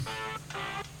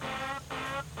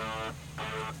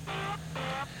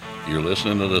You're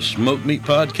listening to the Smoked Meat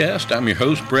Podcast. I'm your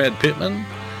host, Brad Pittman.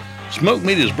 Smoked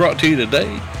Meat is brought to you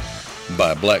today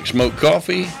by Black Smoke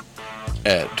Coffee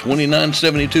at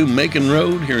 2972 Macon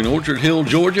Road here in Orchard Hill,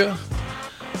 Georgia.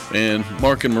 And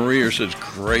Mark and Marie are such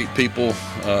great people,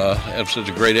 have such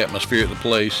a great atmosphere at the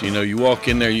place. You know, you walk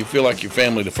in there, you feel like your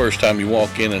family the first time you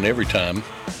walk in and every time.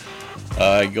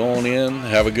 Go on in,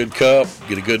 have a good cup,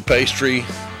 get a good pastry,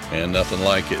 and nothing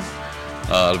like it.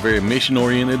 They're very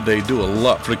mission-oriented. They do a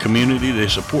lot for the community. They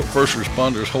support first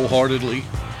responders wholeheartedly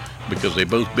because they've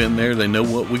both been there. They know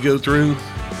what we go through,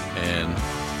 and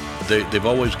they've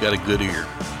always got a good ear.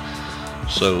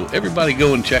 So everybody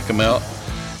go and check them out.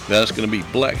 That's going to be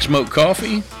Black Smoke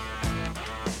Coffee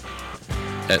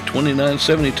at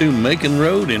 2972 Macon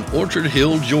Road in Orchard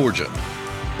Hill, Georgia.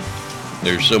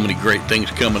 There's so many great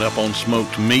things coming up on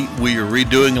Smoked Meat. We are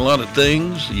redoing a lot of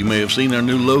things. You may have seen our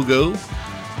new logo.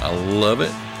 I love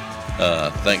it.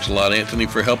 Thanks a lot, Anthony,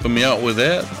 for helping me out with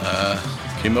that.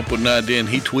 Came up with an idea, and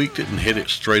he tweaked it and hit it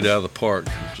straight out of the park.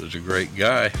 Such a great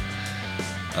guy.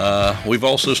 We've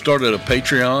also started a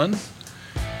Patreon.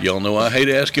 Y'all know I hate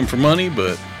asking for money,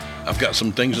 but I've got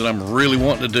some things that I'm really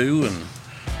wanting to do and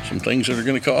some things that are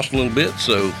going to cost a little bit,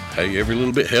 so hey, every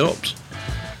little bit helps.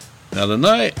 Now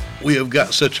tonight, we have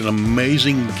got such an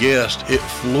amazing guest. It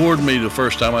floored me the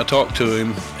first time I talked to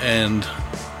him, and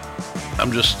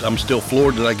I'm still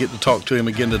floored that I get to talk to him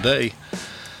again today.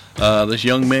 This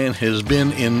young man has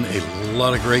been in a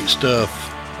lot of great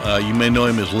stuff. You may know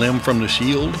him as Lem from The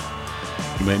Shield.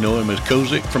 You may know him as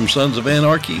Kozik from Sons of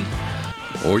Anarchy.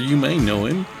 Or you may know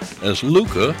him as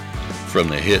Luca from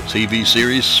the hit TV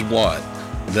series SWAT.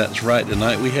 That's right,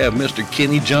 tonight we have Mr.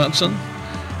 Kenny Johnson.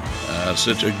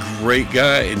 Such a great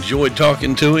guy. Enjoyed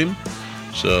talking to him.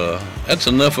 So that's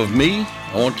enough of me.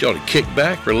 I want y'all to kick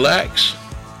back, relax,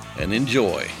 and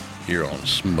enjoy here on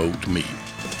Smoked Meat.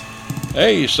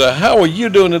 Hey, so how are you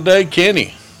doing today,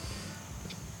 Kenny?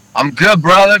 I'm good,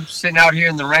 brother. Sitting out here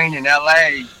in the rain in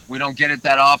LA. We don't get it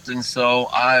that often, so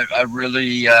I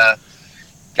really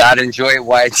gotta enjoy it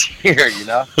while it's here, you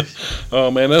know? Oh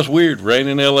man, that's weird. Rain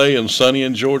in LA and sunny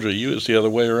in Georgia. It's the other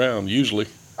way around, usually.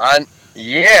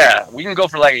 Yeah, we can go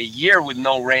for like a year with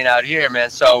no rain out here, man.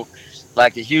 So,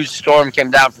 like a huge storm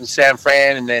came down from San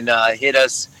Fran and then hit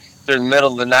us through the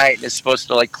middle of the night. And it's supposed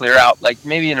to like clear out, like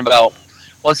maybe in about,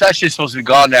 well, it's actually supposed to be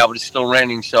gone now, but it's still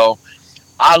raining. So,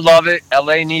 I love it.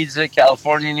 LA needs it.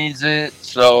 California needs it.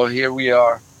 So here we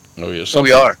are. Oh yeah,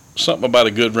 we are. Something about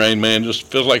a good rain, man. Just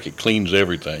feels like it cleans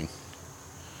everything.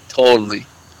 Totally,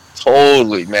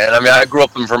 man. I mean, I grew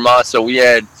up in Vermont, so we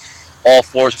had all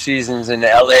 4 seasons, and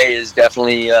LA is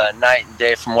definitely night and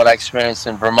day from what I experienced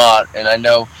in Vermont. And I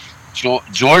know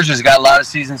Georgia's got a lot of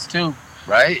seasons too,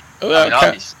 right? Well,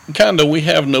 kind of. We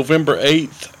have November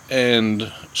 8th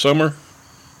and summer.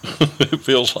 It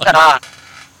feels like.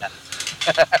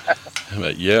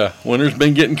 But yeah, winter's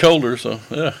been getting colder, so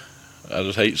yeah. I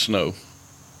just hate snow,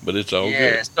 but it's all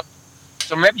good.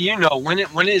 So maybe you know,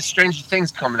 when is Stranger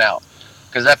Things coming out?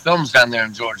 Because that film's down there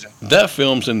in Georgia. That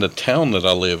film's in the town that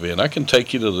I live in. I can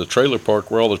take you to the trailer park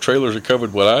where all the trailers are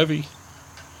covered with ivy.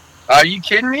 Are you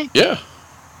kidding me? Yeah.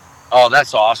 Oh,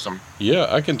 that's awesome. Yeah,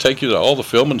 I can take you to all the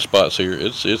filming spots here.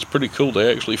 It's pretty cool.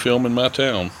 They actually film in my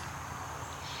town.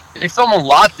 They film a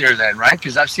lot there then, right?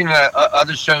 Because I've seen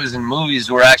other shows and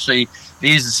movies where actually they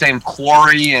use the same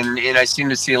quarry, and I seem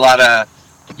to see a lot of,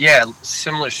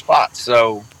 similar spots.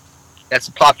 So that's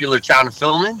a popular town to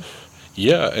film in?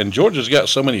 Yeah, and Georgia's got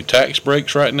so many tax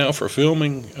breaks right now for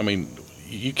filming. I mean,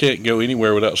 you can't go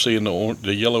anywhere without seeing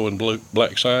the yellow and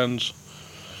black signs.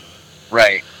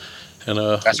 Right. And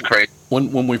that's crazy.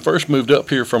 When we first moved up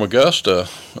here from Augusta,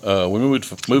 we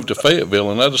moved to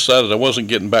Fayetteville, and I decided I wasn't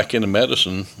getting back into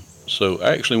medicine, so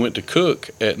I actually went to cook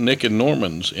at Nick and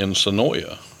Norman's in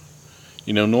Sonoya.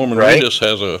 You know, Norman Reedus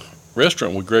has a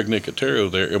restaurant with Greg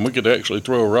Nicotero there, and we could actually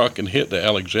throw a rock and hit the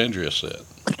Alexandria set.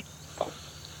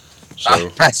 So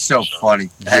that's so funny.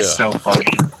 That's so funny.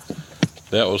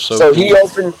 That was so cool. He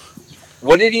opened,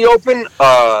 what did he open?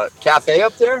 Cafe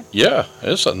up there? Yeah,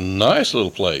 it's a nice little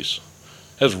place.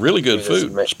 Has really good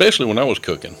food, especially when I was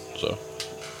cooking. So,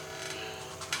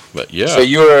 but yeah. So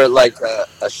you were like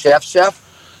a chef?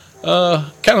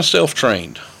 Kind of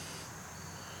self-trained.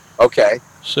 Okay.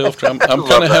 Self-trained. I'm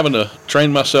kind of having to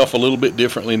train myself a little bit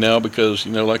differently now because,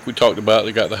 you know, like we talked about,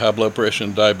 I got the high blood pressure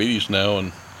and diabetes now,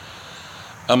 and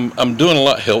I'm doing a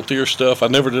lot healthier stuff. I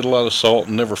never did a lot of salt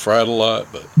and never fried a lot,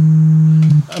 but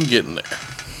I'm getting there.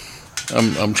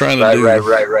 I'm trying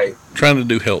to trying to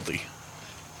do healthy.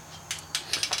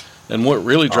 And what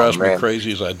really drives me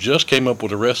crazy is I just came up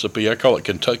with a recipe. I call it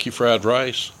Kentucky Fried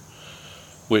Rice,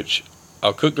 which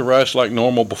I'll cook the rice like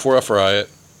normal before I fry it.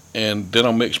 and then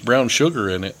I'll mix brown sugar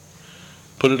in it,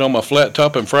 put it on my flat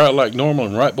top and fry it like normal,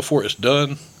 and right before it's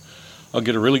done, I'll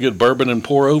get a really good bourbon and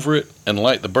pour over it and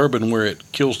light the bourbon where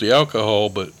it kills the alcohol,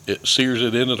 but it sears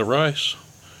it into the rice.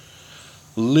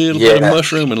 A little bit of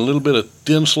mushroom and a little bit of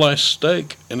thin sliced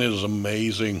steak, and it is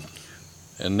amazing.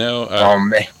 And now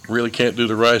I really can't do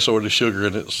the rice or the sugar,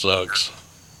 and it sucks.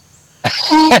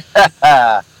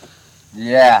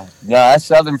 Yeah, no, that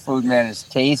Southern food, man, is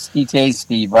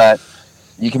tasty, but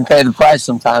you can pay the price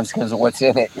sometimes because of what's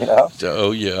in it, you know?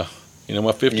 Oh, yeah. You know,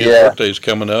 my 50th birthday is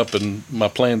coming up, and my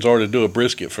plans are to do a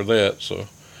brisket for that, so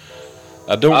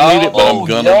I don't need it, but I'm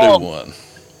going to do one.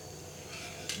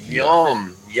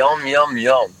 Yum.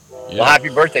 Yeah. Well, happy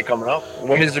birthday coming up.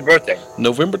 When is your birthday?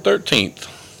 November 13th.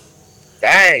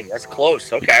 Dang, that's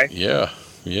close. Okay. Yeah.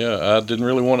 I didn't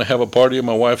really want to have a party, and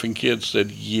my wife and kids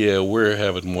said, yeah, we're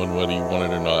having one whether you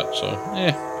want it or not. So,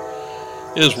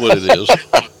 it is what it is.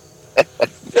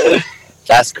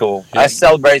 That's cool. Yeah. That's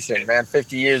celebration, man.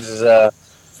 50 years is,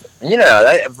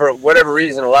 for whatever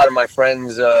reason, a lot of my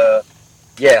friends,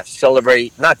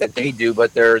 celebrate, not that they do,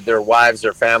 but their wives,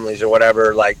 their families or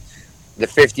whatever, like, the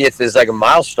 50th is like a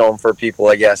milestone for people,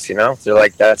 I guess, you know? They're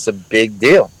like, that's a big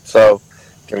deal. So,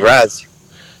 congrats.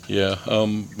 Yeah,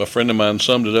 a friend of mine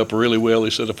summed it up really well.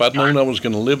 He said, if I'd known I was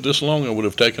going to live this long, I would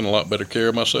have taken a lot better care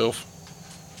of myself.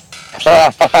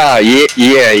 Yeah.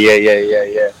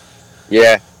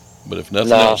 But if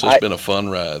nothing else, it's been a fun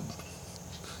ride.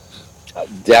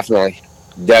 Definitely.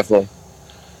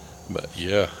 But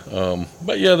yeah,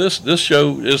 this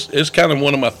show is kind of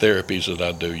one of my therapies that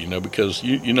I do, you know, because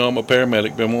you know I'm a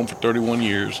paramedic, been one for 31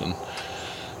 years, and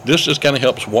this just kind of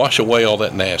helps wash away all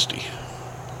that nasty.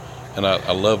 And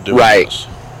I love doing this.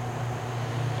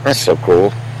 That's so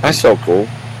cool.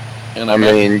 And I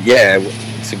mean,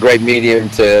 it's a great medium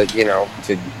to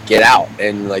get out.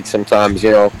 And like sometimes,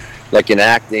 like in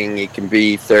acting, it can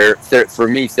be for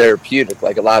me therapeutic.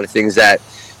 Like a lot of things that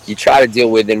you try to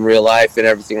deal with in real life and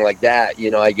everything like that.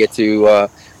 I get to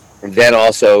then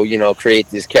also create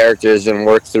these characters and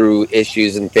work through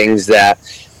issues and things that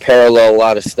parallel a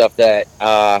lot of stuff that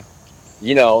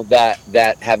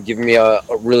that have given me a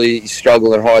really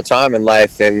struggle and hard time in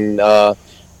life, and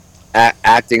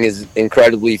acting is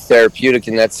incredibly therapeutic,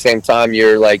 and at the same time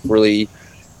you're like really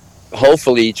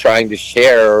hopefully trying to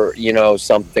share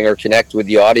something or connect with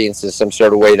the audience in some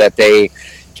sort of way that they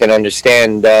can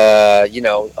understand a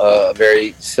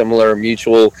very similar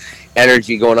mutual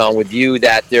energy going on with you,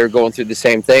 that they're going through the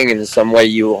same thing, and in some way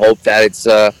you hope that it's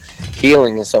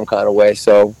healing in some kind of way.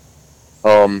 So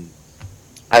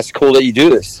that's cool that you do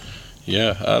this.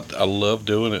 Yeah, I love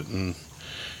doing it, and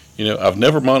I've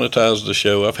never monetized the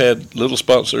show. I've had little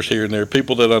sponsors here and there,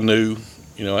 people that I knew.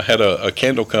 I had a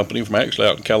candle company from actually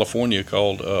out in California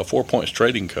called 4 Points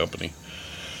Trading Company.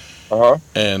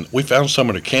 And we found some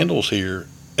of the candles here,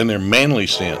 and they're manly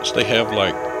scents. They have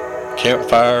like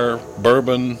campfire,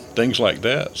 bourbon, things like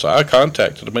that. So I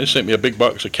contacted them. They sent me a big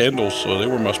box of candles, so they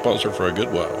were my sponsor for a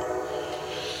good while.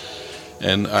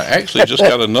 And I actually just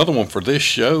got another one for this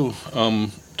show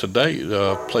today,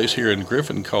 a place here in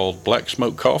Griffin called Black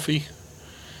Smoke Coffee.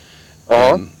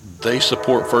 And they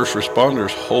support first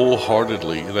responders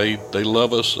wholeheartedly. They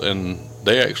love us, and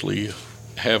they actually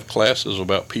have classes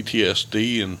about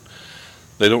PTSD, and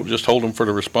they don't just hold them for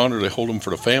the responder, they hold them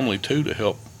for the family too, to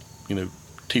help,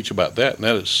 teach about that. And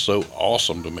that is so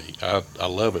awesome to me. I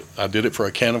love it. I did it for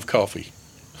a can of coffee.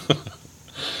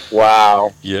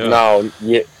 Wow. Yeah. No,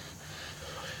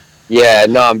 yeah,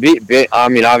 no, I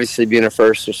mean, obviously being a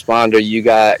first responder, you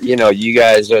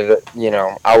guys are,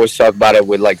 I always talk about it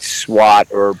with like SWAT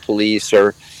or police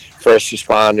or first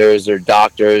responders or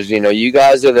doctors, you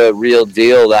guys are the real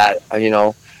deal that,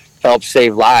 help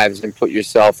save lives and put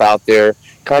yourself out there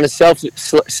kind of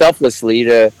selflessly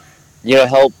to,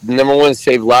 help, number one,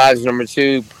 save lives, number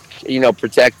two,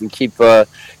 protect and keep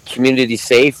community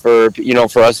safe for,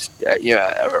 for us,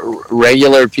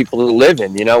 regular people to live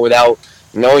in, without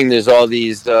knowing there's all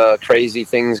these crazy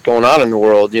things going on in the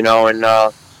world, and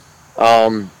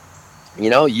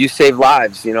you save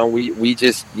lives. We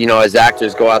just as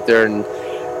actors go out there and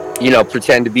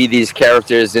pretend to be these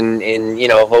characters and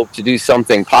hope to do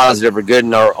something positive or good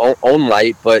in our own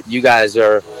light. But you guys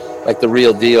are like the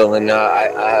real deal, and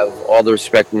I have all the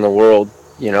respect in the world.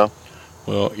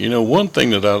 Well, one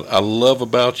thing that I love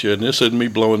about you, and this isn't me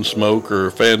blowing smoke or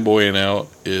fanboying out,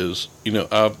 is,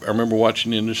 I remember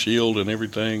watching you in The Shield and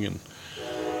everything, and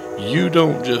you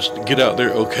don't just get out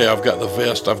there, okay, I've got the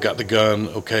vest, I've got the gun,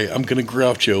 okay, I'm going to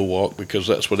Groucho walk, because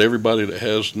that's what everybody that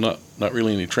has not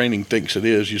really any training thinks it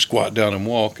is. You squat down and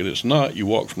walk, and it's not. You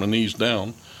walk from the knees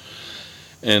down.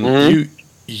 And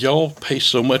y'all pay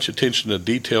so much attention to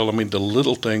detail. I mean, the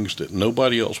little things that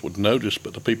nobody else would notice,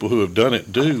 but the people who have done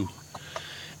it do.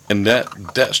 And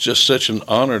that's just such an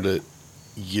honor that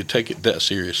you take it that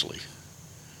seriously.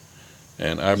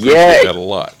 And I appreciate that a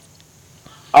lot.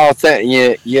 Oh,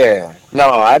 yeah. No,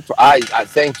 I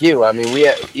thank you. I mean, we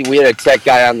had a tech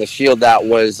guy on the Shield that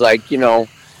was like,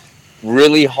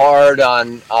 really hard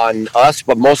on us,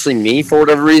 but mostly me for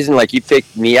whatever reason. Like, he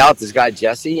picked me out, this guy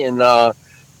Jesse, and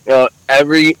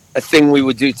everything we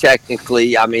would do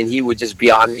technically, I mean, he would just be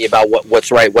on me about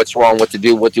what's right, what's wrong, what to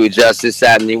do, what to adjust, this,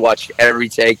 that, and he watched every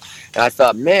take. And I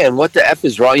thought, man, what the F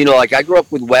is wrong? Like, I grew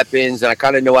up with weapons, and I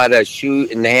kind of know how to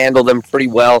shoot and handle them pretty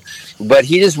well. But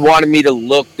he just wanted me to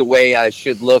look the way I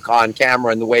should look on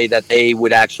camera and the way that they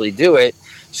would actually do it.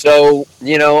 So,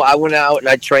 I went out and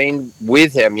I trained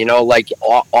with him, like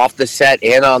off the set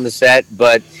and on the set.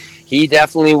 But he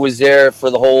definitely was there for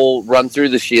the whole run through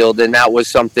the Shield, and that was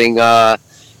something, that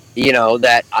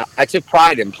I took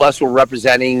pride in. Plus, we're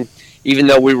representing, even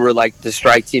though we were like the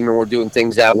strike team and we're doing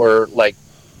things that were like,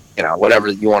 whatever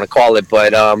you want to call it.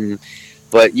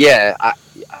 But yeah,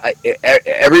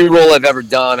 every role I've ever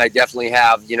done, I definitely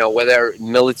have, whether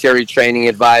military training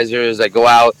advisors, I go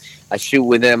out, I shoot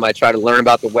with them, I try to learn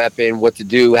about the weapon, what to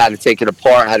do, how to take it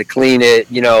apart, how to clean it,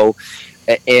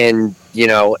 and,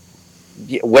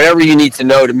 whatever you need to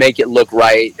know to make it look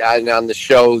right. And on the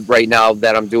show right now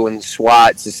that I'm doing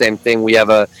SWAT, it's the same thing. We have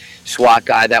a SWAT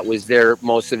guy that was there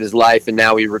most of his life, and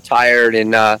now he retired,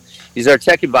 and he's our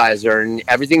tech advisor, and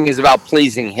everything is about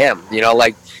pleasing him.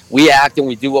 Like, we act and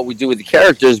we do what we do with the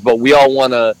characters, but we all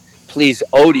want to please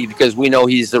Odie because we know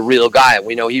he's the real guy.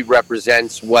 We know he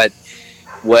represents what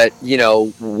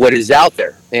is out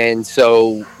there. And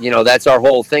so, that's our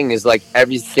whole thing, is like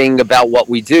everything about what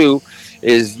we do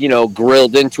is,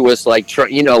 grilled into us, like, for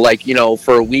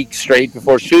a week straight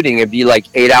before shooting. It'd be like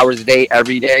 8 hours a day,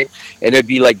 every day. And it'd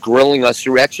be like grilling us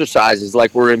through exercises,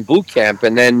 like we're in boot camp.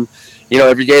 And then,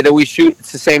 every day that we shoot,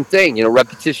 it's the same thing,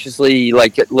 repetitiously,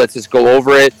 like, it lets us go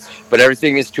over it. But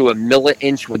everything is to a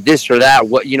milli-inch with this or that,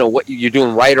 what you're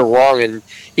doing right or wrong. And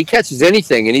he catches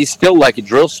anything, and he's still like a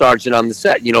drill sergeant on the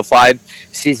set. 5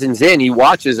 seasons in, he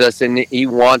watches us and he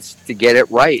wants to get it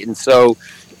right. And so,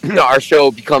 our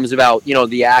show becomes about,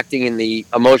 the acting and the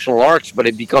emotional arcs, but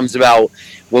it becomes about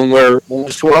when we're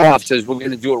SWAT officers, we're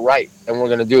going to do it right, and we're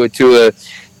going to do it to a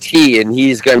T, and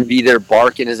he's going to be there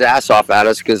barking his ass off at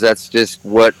us because that's just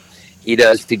what he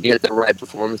does to get the right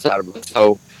performance out of us.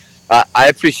 So I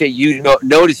appreciate you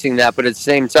noticing that, but at the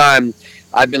same time,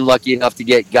 I've been lucky enough to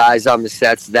get guys on the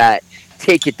sets that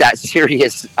take it that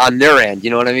serious on their end,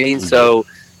 you know what I mean? Mm-hmm. So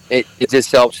it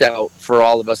just helps out for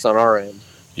all of us on our end.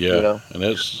 Yeah, and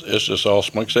it's just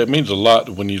awesome. Like I said, it means a lot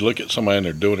when you look at somebody and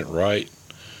they're doing it right.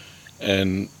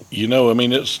 And, I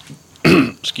mean, it's,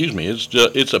 excuse me,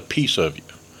 it's a piece of you.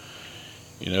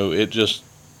 It just,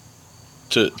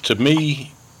 to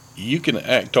me, you can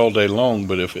act all day long,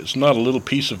 but if it's not a little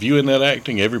piece of you in that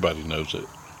acting, everybody knows it.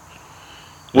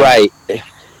 Right.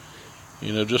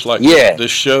 Just like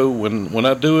this show, when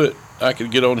I do it, I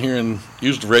could get on here and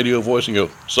use the radio voice and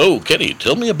go, "So, Kenny,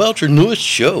 tell me about your newest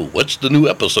show. What's the new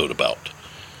episode about?"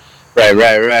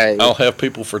 Right. I'll have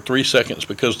people for 3 seconds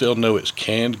because they'll know it's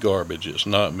canned garbage. It's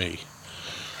not me.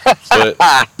 But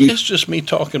it's just me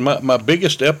talking. My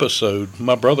biggest episode,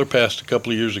 my brother passed a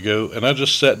couple of years ago, and I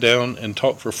just sat down and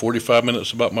talked for 45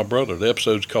 minutes about my brother. The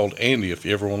episode's called Andy, if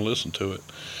you ever want to listen to it.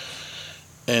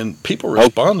 And people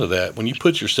respond to that. When you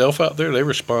put yourself out there, they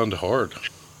respond hard.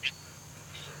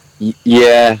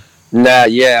 Yeah.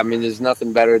 I mean, there's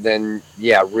nothing better than,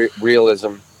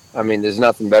 realism. I mean, there's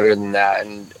nothing better than that.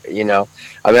 And,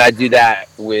 I mean, I do that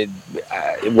with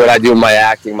what I do in my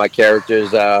acting, my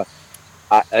characters.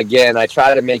 Again, I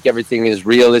try to make everything as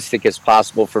realistic as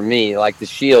possible for me. Like the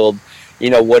Shield,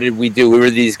 what did we do? We were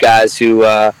these guys who,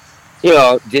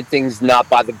 did things not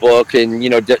by the book, and,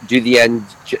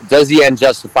 does the end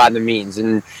justify the means?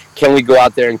 And can we go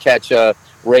out there and catch a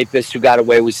rapist who got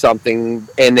away with something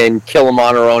and then kill him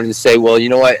on our own and say, well, you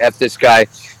know what, F this guy,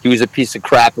 he was a piece of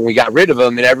crap and we got rid of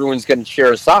him, and everyone's going to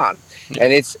cheer us on.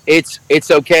 And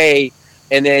it's okay.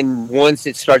 And then once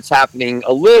it starts happening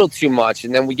a little too much,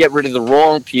 and then we get rid of the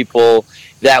wrong people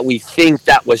that we think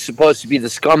that was supposed to be the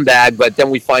scumbag, but then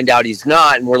we find out he's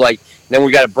not, and we're like, then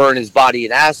we got to burn his body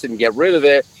in acid and get rid of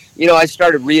it. I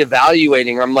started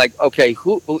reevaluating. I'm like, okay,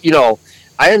 who,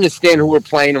 I understand who we're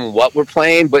playing and what we're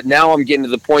playing, but now I'm getting to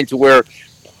the point to where,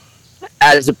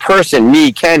 as a person,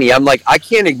 me, Kenny, I'm like, I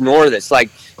can't ignore this.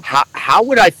 Like, how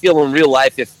would I feel in real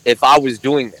life if I was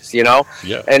doing this,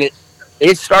 Yeah. And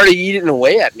it started eating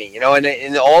away at me,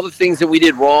 and all the things that we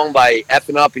did wrong by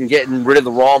effing up and getting rid of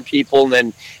the wrong people and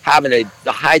then having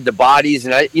to hide the bodies.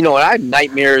 And and I had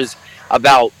nightmares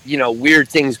about, weird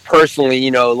things personally,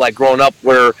 like growing up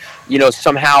where,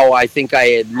 somehow I think I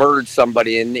had murdered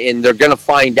somebody and they're going to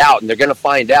find out and they're going to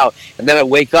find out. And then I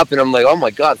wake up and I'm like, oh my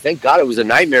God, thank God it was a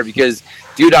nightmare because,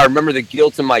 dude, I remember the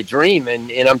guilt in my dream.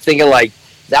 And I'm thinking like,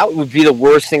 that would be the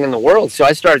worst thing in the world. So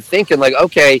I started thinking like,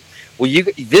 okay, well,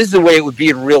 this is the way it would be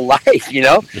in real life,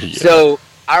 Yeah. So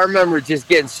I remember just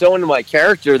getting so into my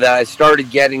character that I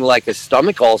started getting like a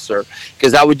stomach ulcer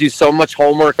because I would do so much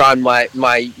homework on my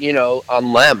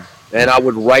on Lem, and I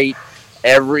would write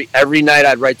every night.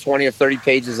 I'd write 20 or 30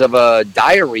 pages of a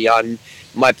diary on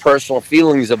my personal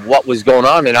feelings of what was going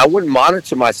on, and I wouldn't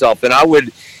monitor myself, and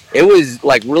it was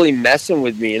like really messing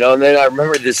with me, And then I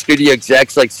remember the studio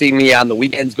execs like seeing me on the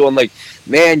weekends, going like,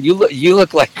 "Man, you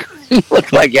look like." You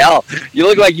look like hell. You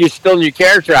look like you're still in your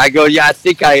character. I go, yeah, I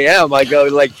think I am. I go,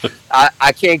 like,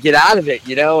 I can't get out of it,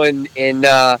 and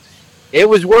it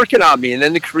was working on me. And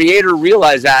then the creator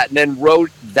realized that and then wrote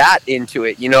that into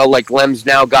it, like Lem's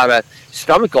now got a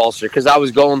stomach ulcer because I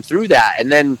was going through that.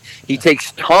 And then he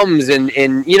takes Tums and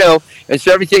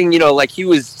so everything, like he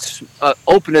was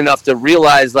open enough to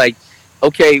realize, like,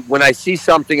 okay, when I see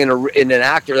something in an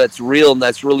actor that's real and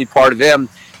that's really part of him,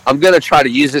 I'm going to try to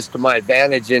use this to my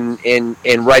advantage and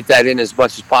write that in as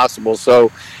much as possible.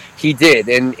 So he did.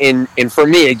 And for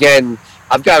me, again,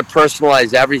 I've got to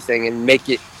personalize everything and make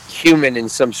it human in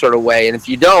some sort of way. And if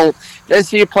you don't, then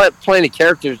you're playing a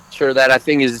character that I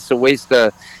think is just a waste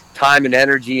of time and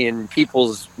energy and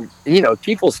people's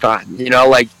time.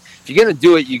 Like if you're going to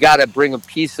do it, you got to bring a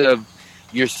piece of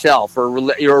yourself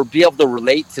or be able to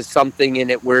relate to something in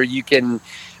it where you can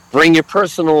bring your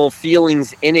personal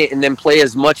feelings in it and then play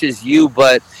as much as you,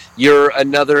 but you're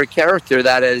another character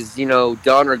that has,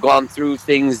 done or gone through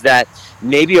things that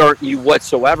maybe aren't you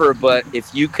whatsoever. But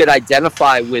if you could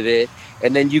identify with it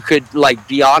and then you could like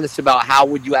be honest about how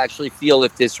would you actually feel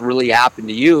if this really happened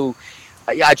to you,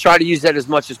 I try to use that as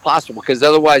much as possible because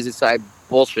otherwise it's like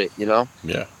bullshit, Yeah.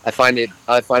 I find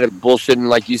it bullshit and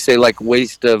like you say, like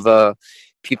waste of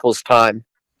people's time,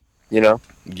 Yeah.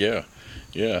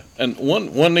 Yeah, and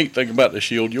one neat thing about the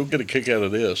Shield, you'll get a kick out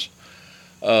of this.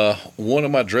 One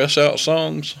of my dress out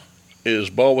songs is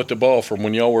 "Ball with the Ball" from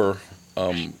when y'all were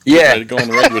ready to go on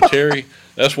the road with Terry.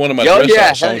 That's one of my dress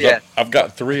out songs. Yeah. I've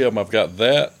got three of them. I've got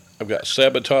that. I've got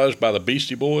 "Sabotage" by the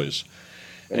Beastie Boys,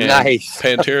 and nice.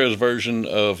 Pantera's version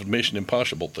of Mission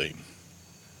Impossible theme.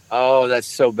 Oh, that's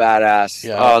so badass.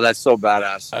 Yeah. Oh, that's so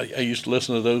badass. I used to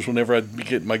listen to those whenever I'd be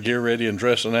getting my gear ready and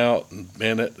dressing out. And,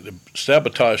 man, that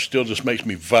Sabotage still just makes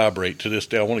me vibrate to this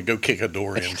day. I want to go kick a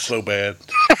door in so bad.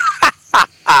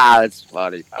 That's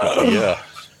funny. Yeah.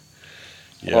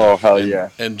 Oh, hell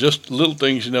yeah. And just little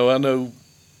things, I know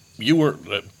you weren't,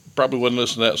 probably wasn't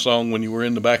listening to that song when you were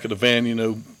in the back of the van,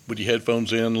 with your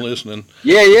headphones in listening.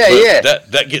 Yeah.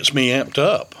 That gets me amped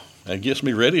up and gets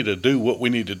me ready to do what we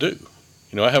need to do.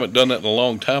 I haven't done that in a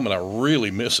long time, and I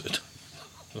really miss it.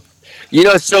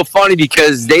 It's so funny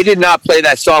because they did not play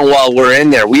that song while we're in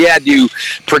there. We had to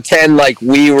pretend like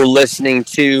we were listening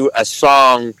to a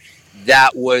song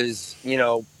that was,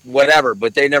 whatever,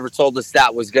 but they never told us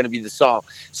that was going to be the song.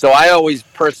 So I always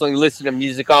personally listen to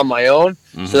music on my own.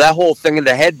 Mm-hmm. So that whole thing of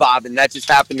the head bob, and that just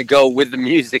happened to go with the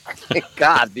music. Thank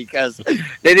God, because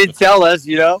they didn't tell us,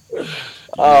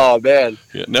 Oh, man.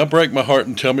 Yeah, now break my heart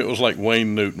and tell me it was like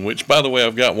Wayne Newton, which, by the way,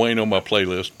 I've got Wayne on my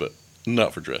playlist, but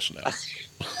not for dressing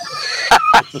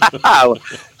out.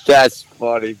 That's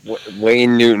funny.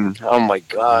 Wayne Newton. Oh, my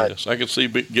God. Yes, I could see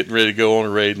getting ready to go on a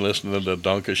raid and listening to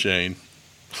Donka Shane.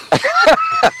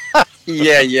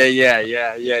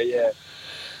 Yeah.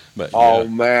 But,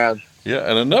 man. Yeah,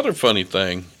 and another funny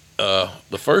thing,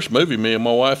 the first movie me and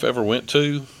my wife ever went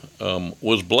to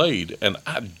was Blade, and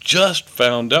I just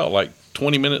found out like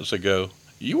 20 minutes ago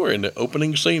you were in the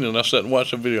opening scene, and I sat and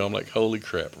watched the video. I'm like, holy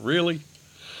crap, really?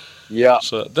 Yeah.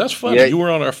 So that's funny. Yeah. You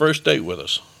were on our first date with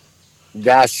us.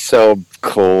 That's so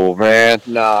cool, man.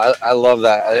 No, I love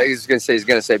that. I think he's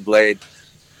gonna say Blade.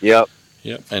 Yep.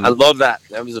 And I love that.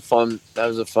 That was cool.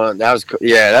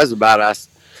 Yeah, that was a badass.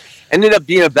 Ended up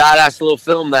being a badass little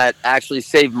film that actually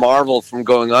saved Marvel from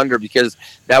going under because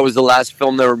that was the last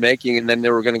film they were making, and then they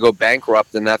were going to go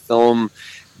bankrupt, and that film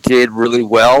did really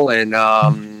well, and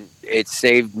it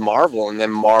saved Marvel, and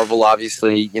then Marvel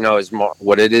obviously, is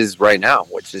what it is right now,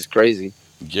 which is crazy.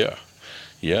 Yeah.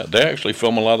 They actually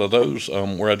film a lot of those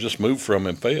where I just moved from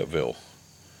in Fayetteville.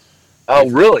 Oh,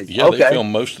 really? Yeah, okay. They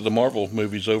film most of the Marvel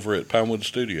movies over at Pinewood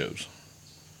Studios.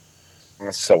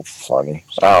 That's so funny.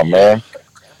 Oh, man.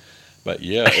 But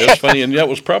yeah, it was funny, and that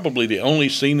was probably the only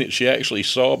scene that she actually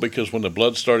saw, because when the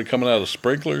blood started coming out of the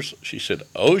sprinklers, she said,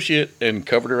 "Oh shit," and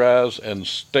covered her eyes and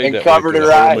stayed And that way covered through her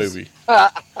the whole eyes. movie.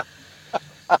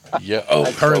 Yeah. Oh,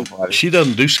 That's her. so funny. She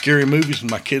doesn't do scary movies,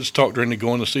 and my kids talked her into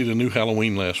going to see the new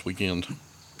Halloween last weekend,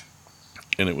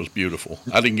 and it was beautiful.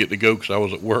 I didn't get to go because I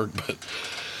was at work, but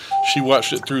she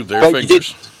watched it through their But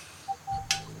fingers.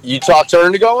 you talked her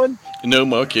into going? No,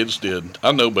 my kids did.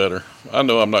 I know better. I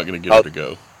know I'm not going to get her to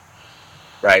go.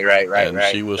 Right. And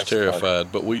she was That's terrified. funny.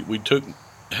 But we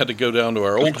had to go down to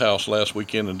our old house last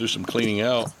weekend and do some cleaning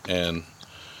out, and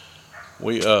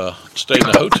we stayed in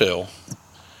a hotel.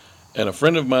 And a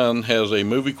friend of mine has a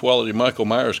movie quality Michael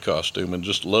Myers costume and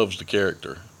just loves the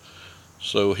character.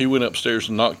 So he went upstairs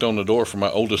and knocked on the door for my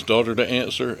oldest daughter to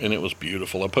answer, and it was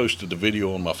beautiful. I posted the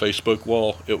video on my Facebook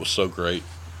wall. It was so great.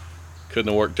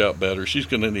 Couldn't have worked out better. She's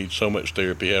going to need so much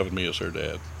therapy having me as her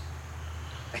dad.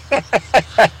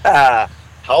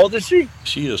 How old is she?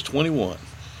 She is 21.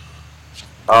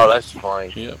 Oh, that's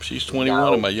funny. Yep, she's 21,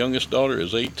 Wow. and my youngest daughter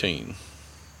is 18.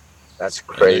 That's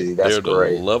crazy. That's They're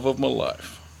great. the love of my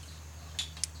life.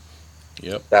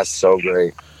 Yep, That's so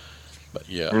great. but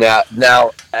yeah.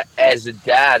 Now, as a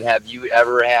dad, have you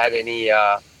ever had any?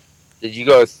 Did you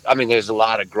go? I mean, there's a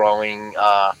lot of growing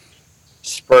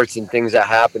spurts and things that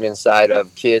happen inside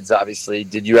of kids. Obviously,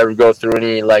 did you ever go through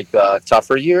any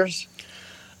tougher years?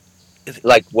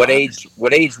 Like what age?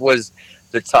 What age was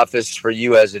the toughest for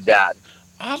you as a dad?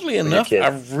 Oddly your enough, kid?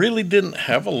 I really didn't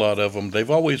have a lot of them. They've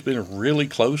always been really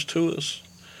close to us.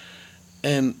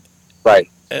 And Right.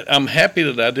 I'm happy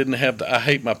that I didn't have the I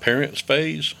hate my parents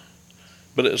phase.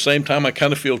 But at the same time, I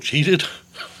kind of feel cheated.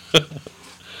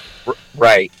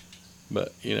 Right.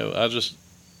 But,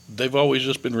 they've always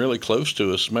just been really close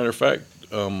to us. Matter of fact,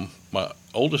 my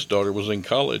oldest daughter was in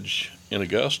college in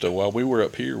Augusta while we were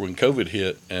up here when COVID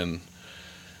hit, and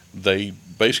they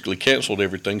basically canceled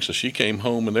everything. So she came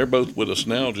home, and they're both with us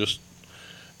now just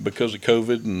because of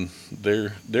COVID, and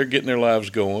they're getting their lives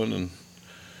going. And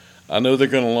I know they're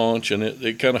going to launch, and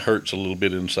it kind of hurts a little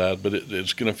bit inside, but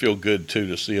it's going to feel good too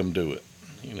to see them do it.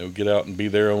 Get out and be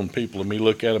their own people, and me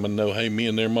look at them and know, hey, me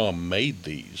and their mom made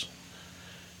these,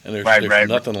 and there's Right.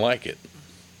 nothing like it.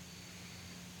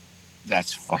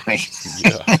 That's funny.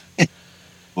 Yeah.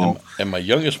 Cool. And my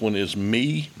youngest one is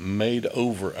me made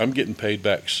over. I'm getting paid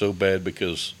back so bad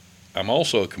because I'm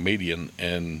also a comedian,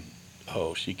 and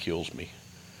she kills me.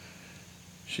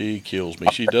 She kills me.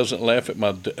 She doesn't laugh at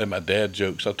my dad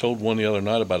jokes. I told one the other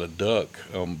night about a duck,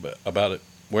 about it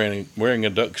wearing a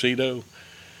tuxedo.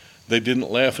 They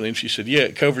didn't laugh, and then she said, "Yeah,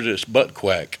 it covers its butt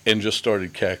quack," and just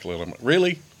started cackling. I'm like,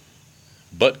 "Really?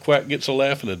 Butt quack gets a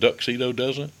laugh and a tuxedo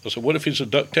doesn't?" I said, "What if he's a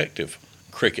duck detective?"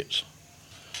 Crickets.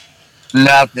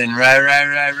 Nothing.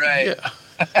 Right.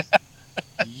 Yeah.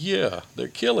 Yeah, they're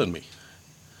killing me.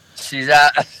 She's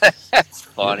out. That's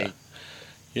funny.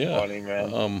 Yeah. Funny,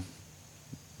 man.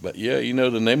 But yeah,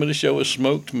 the name of the show is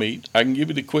Smoked Meat. I can give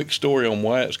you the quick story on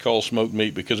why it's called Smoked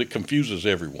Meat because it confuses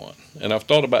everyone. And I've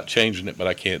thought about changing it, but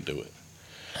I can't do it.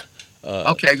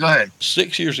 Okay, go ahead.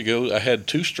 6 years ago, I had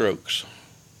 2 strokes.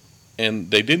 And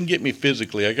they didn't get me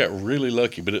physically. I got really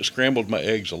lucky, but it scrambled my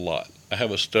eggs a lot. I have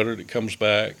a stutter that comes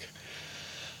back.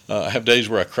 I have days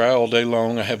where I cry all day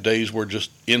long. I have days where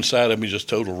just inside of me just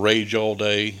total rage all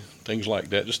day. Things like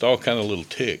that. Just all kind of little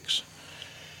tics.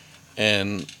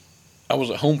 And I was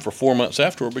at home for 4 months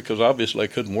afterward because obviously I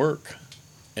couldn't work.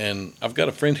 And I've got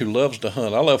a friend who loves to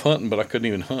hunt. I love hunting, but I couldn't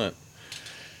even hunt.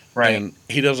 Right. And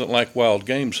he doesn't like wild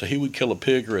game, so he would kill a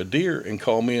pig or a deer and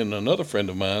call me and another friend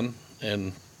of mine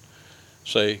and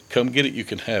say, "Come get it, you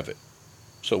can have it."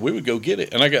 So we would go get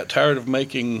it. And I got tired of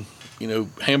making,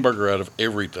 hamburger out of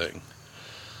everything.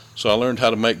 So I learned how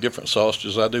to make different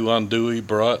sausages. I do andouille,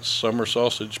 brats, summer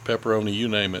sausage, pepperoni, you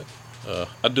name it.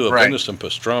 I do a venison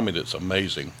pastrami that's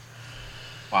amazing.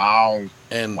 Wow.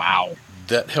 And Wow.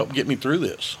 that helped get me through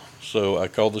this. So I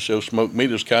called the show Smoked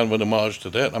Meat as kind of an homage to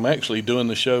that. I'm actually doing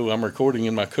the show, I'm recording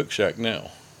in my cook shack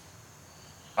now.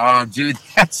 Oh, dude,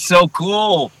 that's so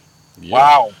cool. Yeah.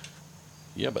 Wow.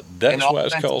 Yeah, but that's why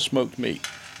it's called Smoked Meat.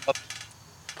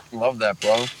 Love that,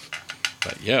 bro.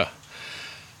 But yeah.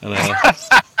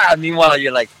 And, Meanwhile,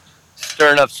 you're like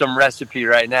stirring up some recipe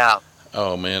right now.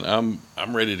 oh man,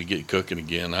 I'm ready to get cooking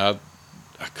again. I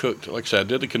cooked, like I said, I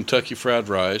did the Kentucky fried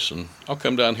rice, and I'll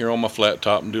come down here on my flat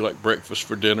top and do like breakfast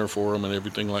for dinner for them and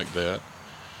everything like that.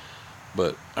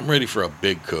 But I'm ready for a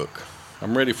big cook.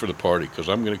 I'm ready for the party because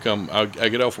I'm going to come. I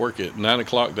get off work at 9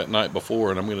 o'clock that night before,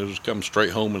 and I'm going to just come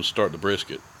straight home and start the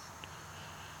brisket.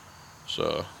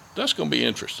 So that's going to be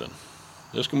interesting.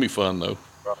 That's going to be fun, though.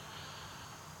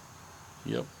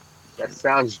 Yep. That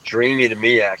sounds dreamy to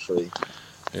me, actually.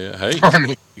 Yeah, hey, I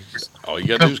mean, all you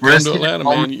got to do cook is come to brisket. Atlanta,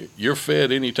 man. You're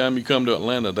fed anytime you come to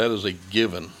Atlanta. That is a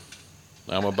given.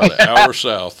 I'm about an hour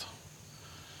south.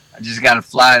 I just got to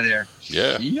fly there.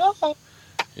 Yeah, Yeah.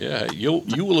 yeah. Hey,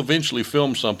 you will eventually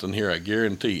film something here. I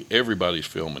guarantee. Everybody's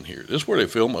filming here. This is where they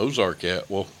film Ozark at.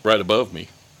 Well, right above me.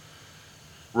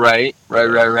 Right, But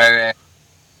right, right, right, right.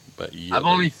 but yeah, I've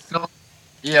only they filmed,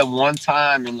 yeah, one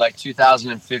time in like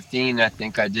 2015. I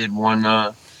think I did one,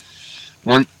 yeah,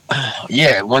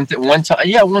 one time,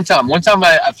 yeah, one time. One time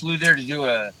I flew there to do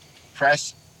a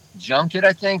press junket,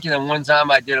 I think, and then one time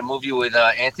I did a movie with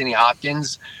Anthony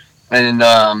Hopkins and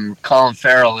Colin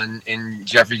Farrell and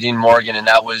Jeffrey Dean Morgan, and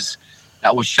that was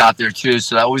shot there too.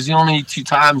 So that was the only two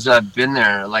times I've been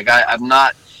there. Like I've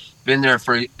not been there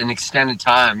for an extended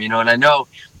time, and I know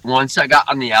once I got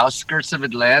on the outskirts of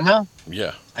Atlanta,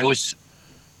 yeah. it was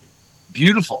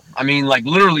beautiful. I mean, like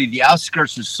literally, the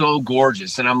outskirts are so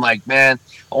gorgeous, and I'm like, man,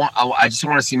 I just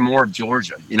want to see more of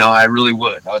Georgia. I really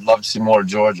would. I would love to see more of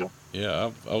Georgia. Yeah,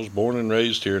 I was born and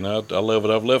raised here, and I love it.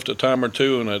 I've left a time or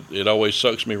two, and it always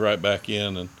sucks me right back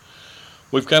in. And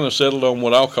we've kind of settled on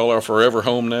what I'll call our forever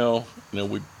home now.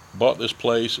 We bought this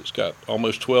place. It's got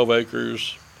almost 12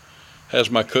 acres, has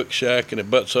my cook shack, and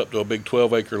it butts up to a big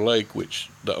 12-acre lake, which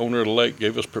the owner of the lake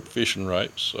gave us fishing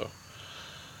rights. So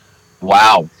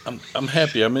Wow. I'm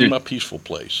happy. I'm in my peaceful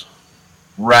place.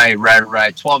 Right, right,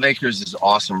 right. 12 acres is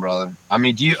awesome, brother. I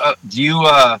mean, do you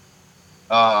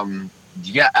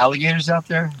got alligators out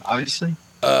there? Obviously.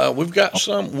 We've got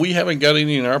some. We haven't got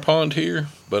any in our pond here,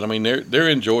 but I mean they're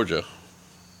in Georgia.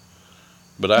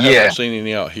 But I Yeah, haven't seen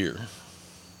any out here.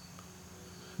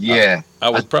 yeah, I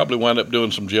would probably wind up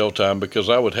doing some jail time because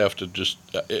I would have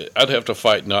to I'd have to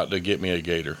fight not to get me a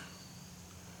gator.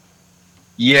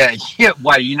 yeah, yeah.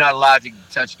 Why you're not allowed to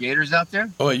touch gators out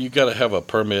there? Oh, you got to have a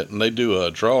permit, and they do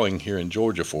a drawing here in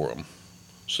Georgia for them.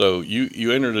 So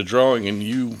you enter the drawing, and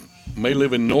you may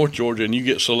live in North Georgia, and you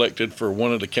get selected for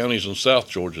one of the counties in South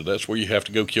Georgia. That's where you have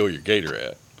to go kill your gator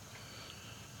at.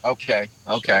 Okay,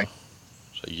 So, okay,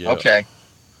 so yeah. okay,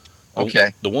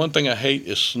 okay. The one thing I hate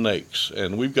is snakes,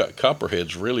 and we've got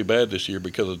copperheads really bad this year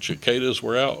because the cicadas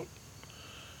were out.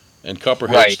 And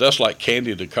copperheads, Right. that's like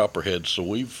candy to copperheads. So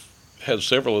we've had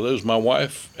several of those. My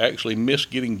wife actually missed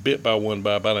getting bit by one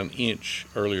by about an inch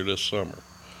earlier this summer.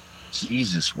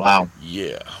 Jesus, wow.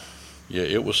 Yeah. Yeah,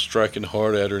 it was striking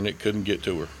hard at her and it couldn't get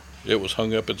to her. It was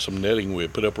hung up in some netting we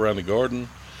had put up around the garden.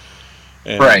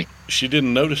 And Right. she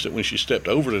didn't notice it when she stepped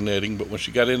over the netting, but when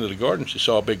she got into the garden, she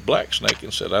saw a big black snake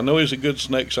and said, I know he's a good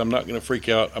snake, so I'm not going to freak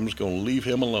out. I'm just going to leave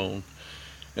him alone.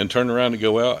 And turned around to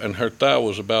go out, and her thigh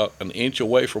was about an inch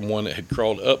away from one that had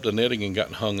crawled up the netting and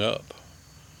gotten hung up.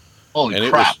 Holy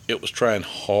And crap. it was trying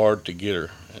hard to get her.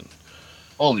 And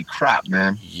Holy crap,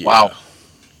 man. yeah, Wow.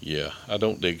 yeah, I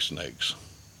don't dig snakes.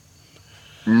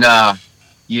 Nah.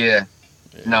 Yeah.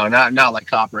 Yeah, No, not like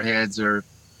copperheads or.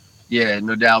 Yeah,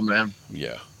 no doubt, man.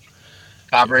 yeah,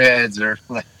 Copperheads or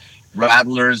like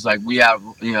rattlers. Like we have,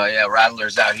 yeah,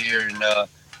 rattlers out here, and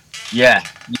yeah.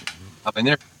 I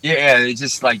mean, yeah, it's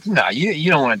just like you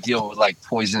don't want to deal with like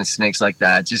poisonous snakes like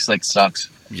that. It just like sucks.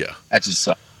 yeah, That just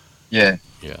sucks. Yeah.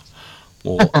 yeah.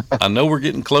 Well, I know we're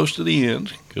getting close to the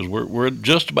end because we're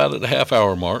just about at the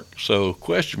half-hour mark. So,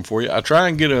 question for you: I try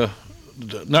and get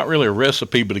not really a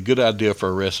recipe, but a good idea for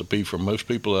a recipe for most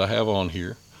people that I have on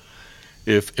here.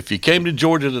 If you came to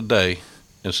Georgia today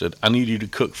and said, I need you to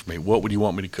cook for me, what would you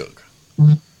want me to cook?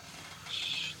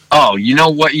 Oh, you know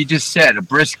what you just said? A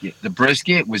brisket. The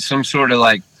brisket with some sort of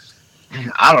like,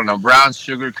 I don't know, brown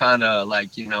sugar kind of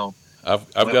like, I've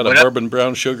got a bourbon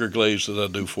brown sugar glaze that I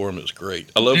do for them. It's great.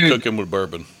 I love Dude. cooking with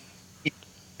bourbon.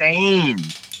 Insane.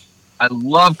 I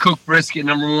love cooked brisket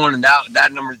number one, and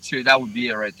that number two, that would be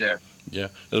it right there. Yeah.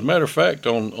 As a matter of fact,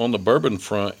 on the bourbon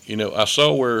front, I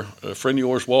saw where a friend of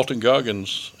yours, Walton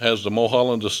Goggins, has the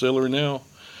Mulholland Distillery now.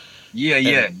 Yeah,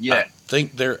 And yeah. I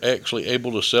think they're actually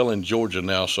able to sell in Georgia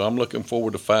now, so I'm looking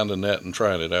forward to finding that and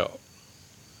trying it out.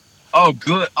 Oh,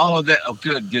 good. Oh, that. Oh,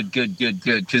 good.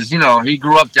 Because he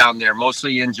grew up down there,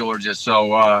 mostly in Georgia.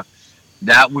 So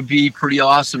that would be pretty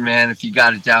awesome, man, if you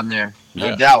got it down there. No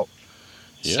Yeah. doubt.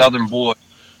 Yeah. Southern boy,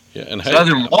 Yeah, and hey,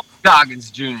 Southern Walton Goggins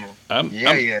Jr. I'm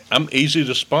Yeah. I'm easy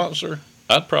to sponsor.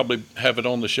 I'd probably have it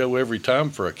on the show every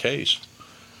time for a case.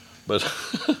 But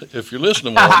if you're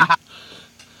listening, Walton,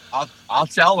 I'll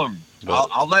tell him. But-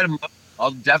 I'll let him know.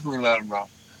 I'll definitely let him know.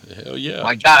 hell yeah.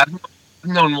 My God, I've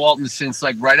known Walton since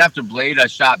like right after Blade. I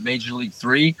shot Major League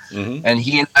 3, Mm-hmm. and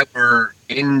he and I were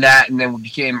in that, and then we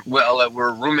became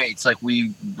we're roommates. Like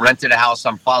we rented a house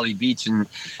on Folly Beach in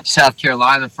South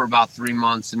Carolina for about 3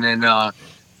 months, and then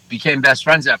became best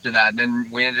friends after that. And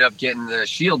then we ended up getting the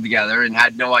Shield together and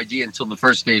had no idea until the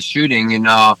first day of shooting. And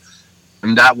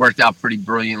that worked out pretty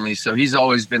brilliantly. So he's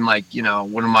always been like,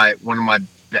 one of my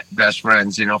best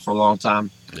friends, for a long time.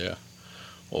 Yeah.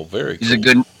 Well, very He's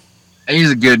cool. He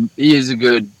is a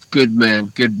good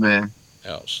man.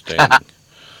 Outstanding.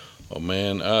 Oh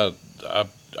man,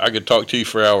 I could talk to you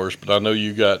for hours, but I know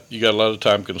you got a lot of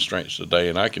time constraints today,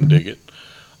 and I can dig it.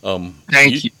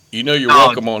 Thank you. You know you're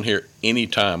welcome on here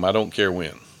anytime. I don't care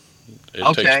when.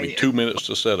 It takes me 2 minutes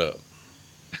to set up.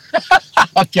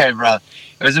 Okay, bro.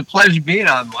 It was a pleasure being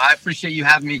on. I appreciate you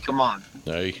having me come on.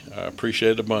 Hey, I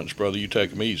appreciate it a bunch, brother. You take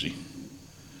them easy.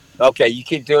 Okay, you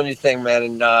keep doing your thing,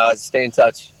 man, and stay in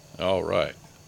touch. All right.